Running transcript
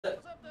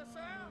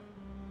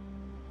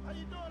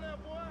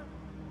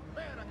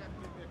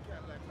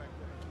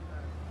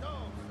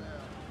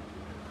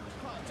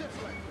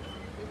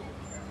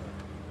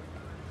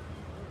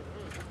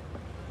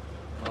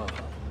Oh,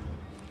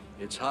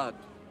 it's hot.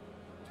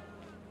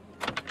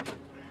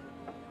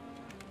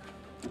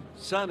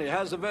 Sonny,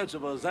 how's the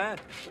vegetables, huh?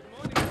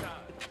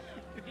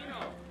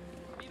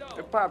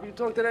 Hey, Pop, you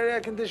talk to that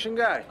air-conditioned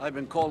guy? I've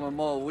been calling him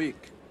all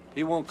week.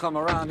 He won't come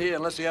around here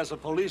unless he has a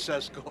police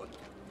escort.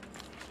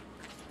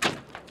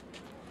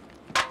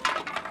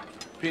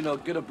 Pino,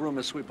 get a broom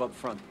and sweep up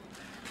front.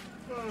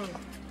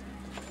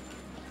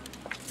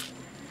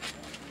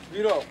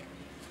 Vito,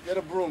 get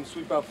a broom,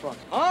 sweep out front.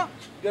 Huh?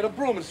 Get a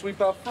broom and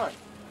sweep out front.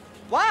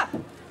 What?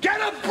 Get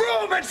a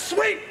broom and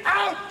sweep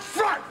out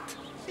front!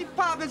 See,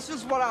 Pop, it's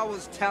just what I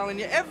was telling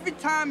you. Every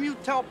time you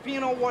tell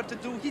Pino what to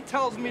do, he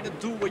tells me to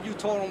do what you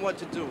told him what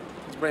to do.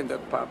 It's brain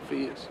dead, Pop, for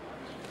years.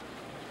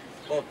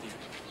 Both of you.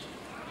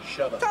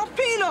 Shut up. Tell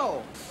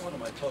Pino! What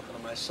am I talking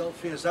to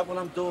myself here? Is that what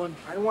I'm doing?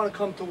 I don't want to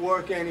come to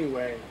work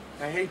anyway.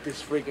 I hate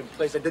this freaking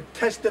place. I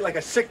detest it like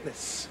a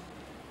sickness.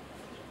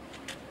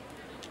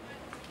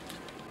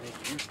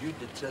 You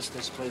detest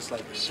this place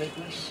like a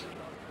sickness?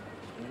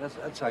 I mean,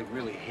 that's like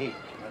really hate.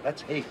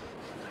 That's hate.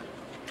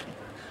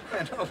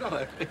 No,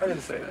 I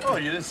didn't say that. Oh,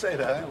 you didn't say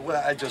that?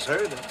 Well, I just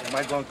heard it. Am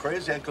I going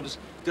crazy? I could have...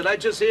 Did I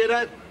just hear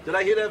that? Did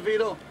I hear that,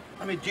 Vito?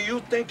 I mean, do you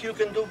think you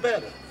can do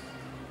better?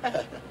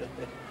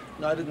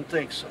 No, I didn't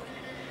think so.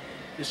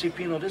 You see,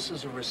 Pino, this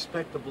is a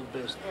respectable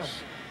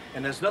business.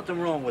 And there's nothing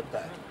wrong with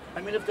that.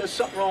 I mean, if there's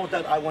something wrong with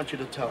that, I want you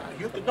to tell me.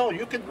 You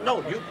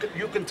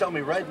can tell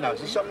me right now. Is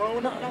there something wrong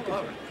with that? No,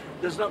 all right.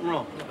 There's nothing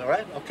wrong, all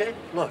right? Okay?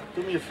 Look,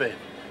 do me a favor.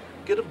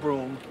 Get a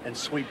broom and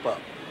sweep up.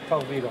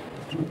 Tell Vito.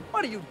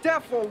 What are you,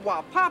 deaf for a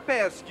while? Pop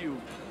asked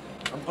you.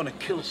 I'm gonna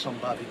kill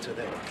somebody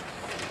today.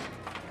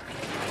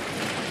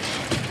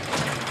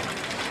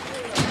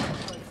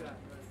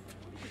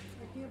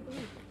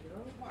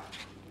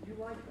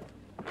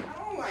 I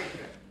don't like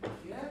it.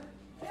 Yeah?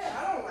 Yeah,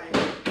 I don't like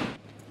it.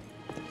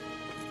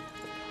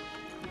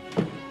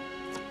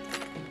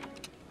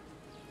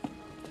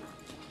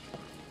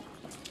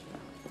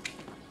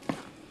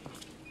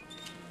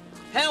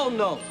 Hell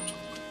no.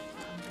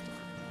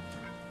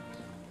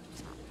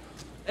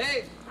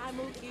 Hey. Hi,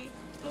 Mookie.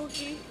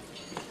 Mookie.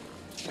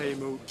 Hey,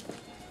 Moot.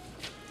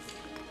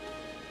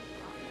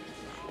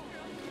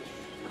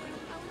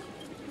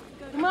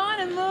 Good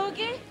morning,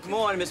 Mookie. Good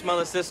morning, Miss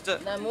Mother Sister.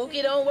 Now,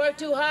 Mookie, don't work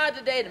too hard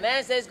today. The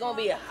man says it's gonna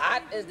be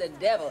hot as the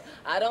devil.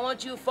 I don't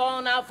want you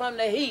falling out from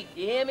the heat.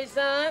 You hear me,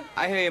 son?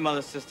 I hear you,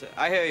 Mother Sister.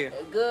 I hear you.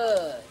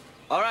 Good.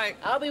 All right.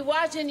 I'll be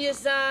watching you,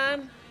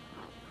 son.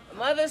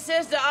 Mother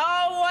Sister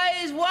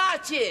always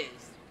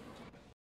watches.